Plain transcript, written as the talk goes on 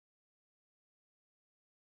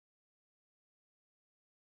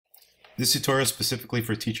This tutorial is specifically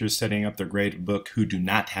for teachers setting up their grade book who do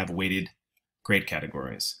not have weighted grade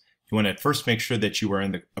categories. You want to first make sure that you are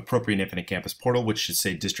in the appropriate Infinite Campus portal, which should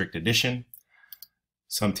say District Edition.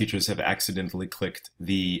 Some teachers have accidentally clicked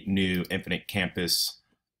the new Infinite Campus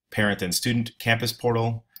Parent and Student Campus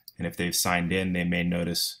portal, and if they've signed in, they may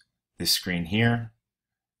notice this screen here,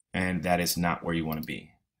 and that is not where you want to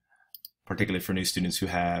be. Particularly for new students who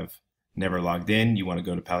have never logged in, you want to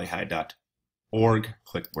go to PaliHigh.org,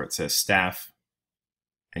 click where it says Staff,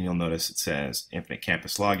 and you'll notice it says Infinite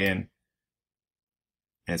Campus Login,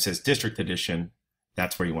 and it says District Edition.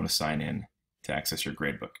 That's where you want to sign in to access your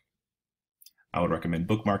gradebook. I would recommend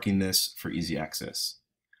bookmarking this for easy access.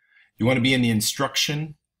 You want to be in the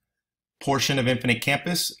instruction portion of Infinite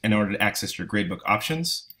Campus in order to access your gradebook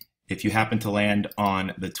options. If you happen to land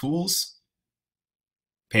on the Tools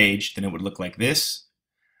page, then it would look like this.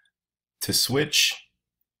 To switch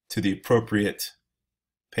to the appropriate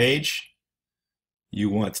page, you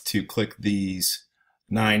want to click these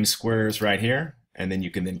 9 squares right here, and then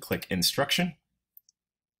you can then click Instruction.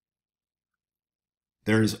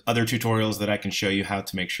 There's other tutorials that I can show you how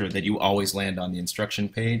to make sure that you always land on the instruction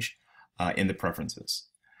page in the preferences.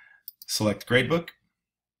 Select Gradebook.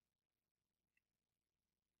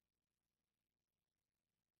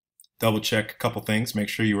 Double check a couple things. Make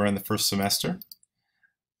sure you are in the first semester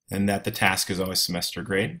and that the task is always semester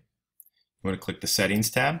grade. You want to click the Settings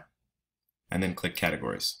tab and then click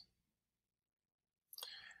Categories.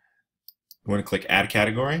 You want to click Add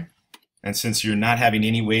Category, and since you're not having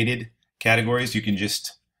any weighted categories, you can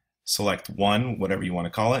just select one, whatever you want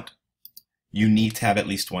to call it. You need to have at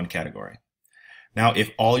least one category. Now,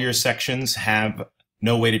 if all your sections have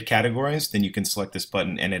no weighted categories, then you can select this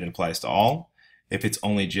button and it applies to all. If it's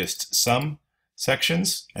only just some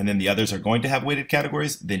sections and then the others are going to have weighted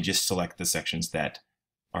categories, then just select the sections that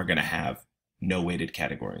are going to have no weighted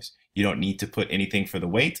categories. You don't need to put anything for the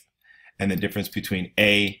weight, and the difference between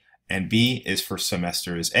A and B is first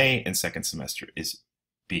semester is A and second semester is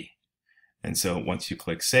B. And so once you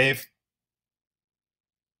click Save,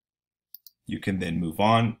 you can then move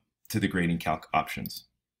on to the Grading Calc options.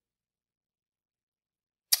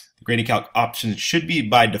 The Grading Calc options should be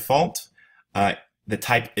by default. The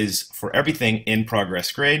type is for everything in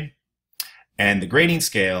Progress Grade, and the grading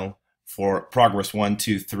scale for Progress 1,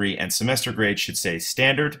 2, 3, and Semester Grade should say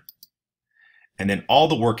Standard, and then all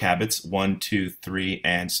the work habits, 1, 2, 3,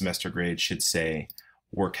 and Semester Grade should say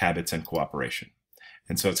Work Habits and Cooperation.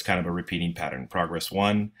 And so it's kind of a repeating pattern. Progress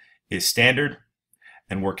 1 is Standard,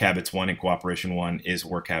 and Work Habits 1 and Cooperation 1 is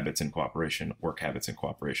Work Habits and Cooperation, Work Habits and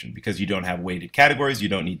Cooperation. Because you don't have weighted categories, you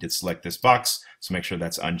don't need to select this box, so make sure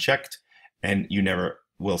that's unchecked, and you never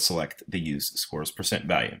will select the Use Scores percent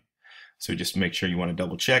value. So just make sure you want to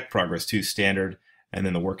double check Progress 2 Standard, and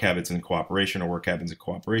then the Work Habits and Cooperation or Work Habits and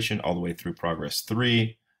Cooperation all the way through Progress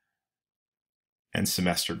 3, and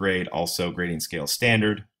Semester Grade, also Grading Scale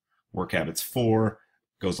Standard. Work Habits 4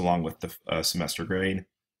 goes along with the Semester Grade,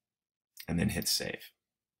 and then hit Save.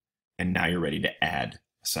 And now you're ready to add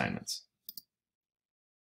assignments.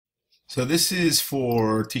 So this is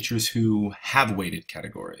for teachers who have weighted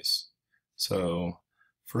categories. So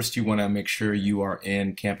first you want to make sure you are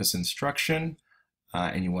in Campus Instruction,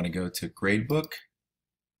 and you want to go to Gradebook.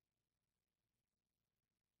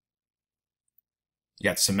 You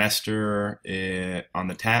got Semester on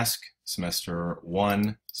the task, Semester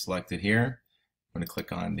 1 selected here. I'm going to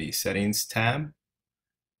click on the Settings tab,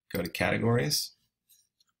 go to Categories.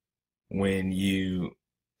 When you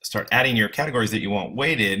start adding your categories that you want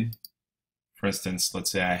weighted, for instance,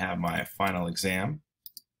 let's say I have my final exam,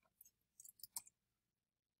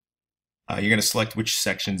 you're going to select which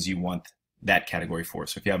sections you want that category for.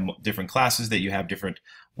 So if you have different classes that you have different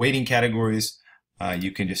weighting categories,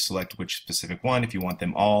 you can just select which specific one. If you want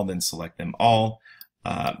them all, then select them all.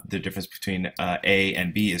 The difference between A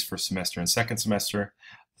and B is first semester and second semester.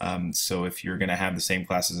 So if you're going to have the same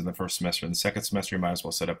classes in the first semester and the second semester, you might as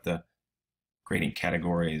well set up the grading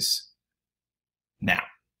categories now.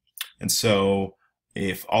 And so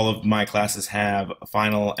if all of my classes have a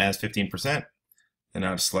final as 15%, then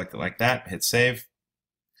I'll select it like that, hit Save.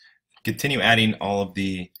 Continue adding all of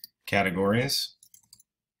the categories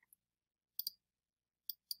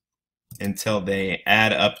until they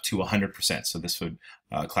add up to 100%. So this would,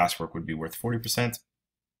 classwork would be worth 40%.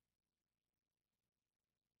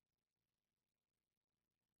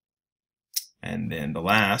 And then the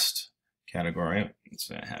last category, let's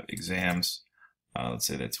say I have exams, let's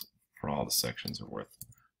say that's for all the sections are worth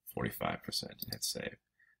 45%, and hit Save.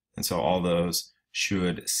 And so all those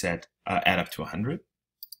should add up to 100.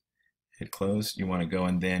 Hit Close. You want to go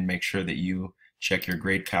and then make sure that you check your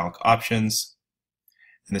grade calc options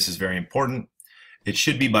and this is very important. It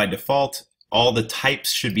should be by default. All the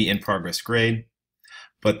types should be in progress grade,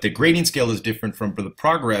 but the grading scale is different from for the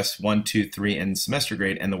progress 1, 2, 3, and semester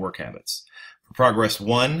grade and the work habits. For progress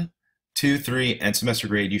 1, 2, 3, and semester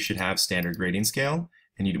grade, you should have standard grading scale,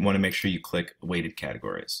 and you want to make sure you click weighted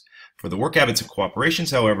categories. For the work habits and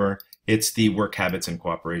cooperations, however, it's the work habits and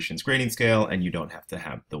cooperations grading scale, and you don't have to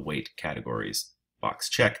have the weight categories box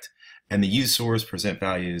checked. And the use source present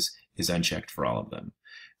values is unchecked for all of them.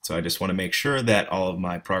 So I just want to make sure that all of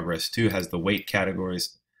my progress 2 has the weight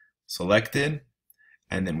categories selected,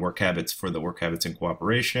 and then work habits for the work habits and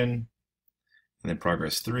cooperation, and then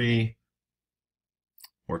progress 3,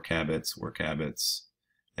 work habits,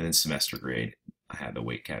 and then semester grade. I have the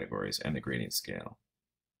weight categories and the grading scale.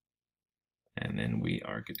 And then we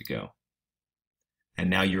are good to go. And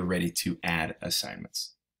now you're ready to add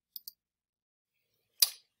assignments.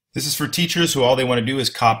 This is for teachers who all they want to do is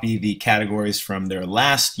copy the categories from their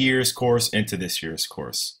last year's course into this year's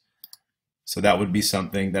course. So that would be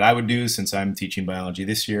something that I would do since I'm teaching biology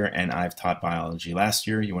this year and I've taught biology last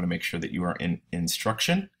year. You want to make sure that you are in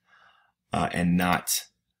instruction and not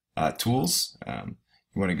tools.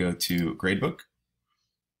 You want to go to Gradebook.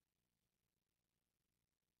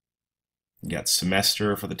 You got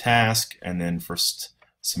semester for the task, and then first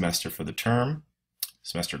semester for the term,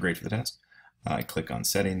 semester grade for the task. Click on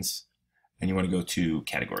settings, and you want to go to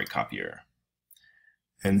category copier.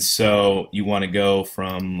 And so you want to go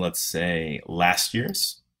from, let's say, last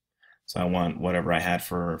year's. So I want whatever I had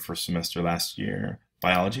for semester last year.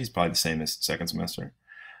 Biology is probably the same as second semester.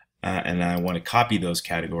 And I want to copy those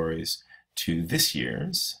categories to this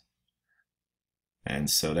year's. And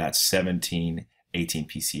so that's 17, 18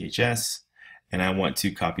 PCHS. And I want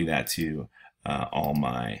to copy that to all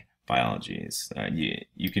my biologies.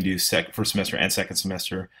 You can do first semester and second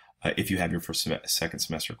semester if you have your second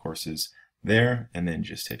semester courses there, and then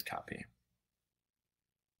just hit copy.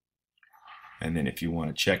 And then if you want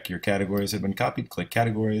to check your categories have been copied, click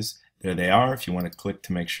categories. There they are. If you want to click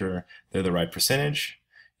to make sure they're the right percentage,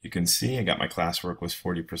 you can see I got my classwork was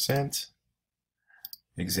 40%,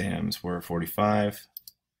 exams were 45,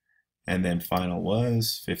 and then final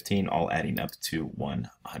was 15, all adding up to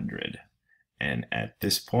 100. And at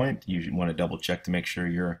this point, you want to double check to make sure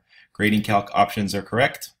your grading calc options are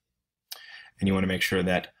correct. And you want to make sure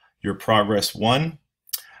that your progress 1,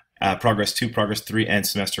 progress 2, progress 3, and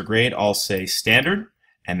semester grade all say standard,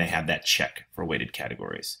 and they have that check for weighted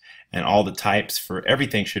categories. And all the types for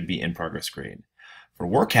everything should be in progress grade. For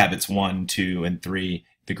work habits 1, 2, and 3,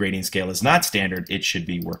 the grading scale is not standard. It should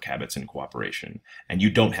be work habits and cooperation. And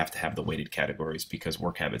you don't have to have the weighted categories because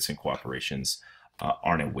work habits and cooperations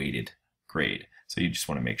aren't a weighted grade. So you just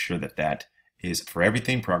want to make sure that that is for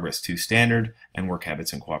everything, progress 2 standard, and work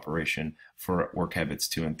habits and cooperation for work habits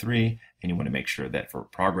 2 and 3. And you want to make sure that for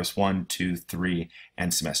progress 1, 2, 3,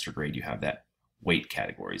 and semester grade, you have that weight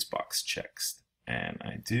categories box checked. And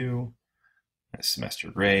I do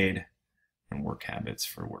semester grade and work habits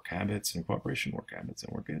for work habits and cooperation, work habits,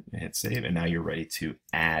 and we're good. And hit save, and now you're ready to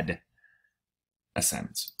add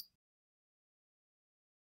assignments.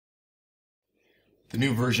 The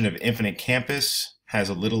new version of Infinite Campus has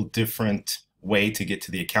a little different way to get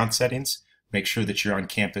to the account settings. Make sure that you're on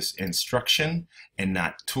campus instruction and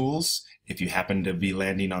not tools. If you happen to be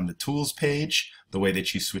landing on the tools page, the way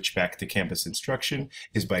that you switch back to campus instruction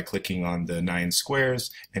is by clicking on the 9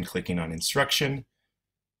 squares and clicking on instruction.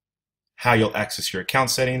 How you'll access your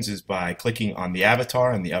account settings is by clicking on the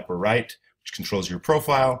avatar in the upper right, which controls your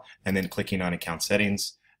profile, and then clicking on account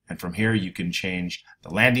settings. And from here, you can change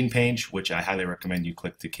the landing page, which I highly recommend you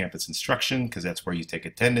click to campus instruction because that's where you take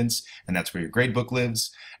attendance and that's where your gradebook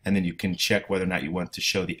lives. And then you can check whether or not you want to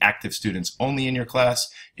show the active students only in your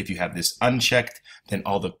class. If you have this unchecked, then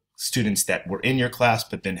all the students that were in your class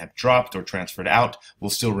but then have dropped or transferred out will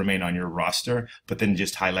still remain on your roster, but then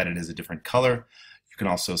just highlight it as a different color. You can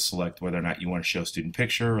also select whether or not you want to show student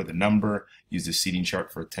picture or the number, use the seating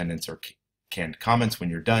chart for attendance or canned comments. When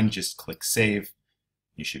you're done, just click save.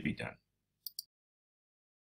 You should be done.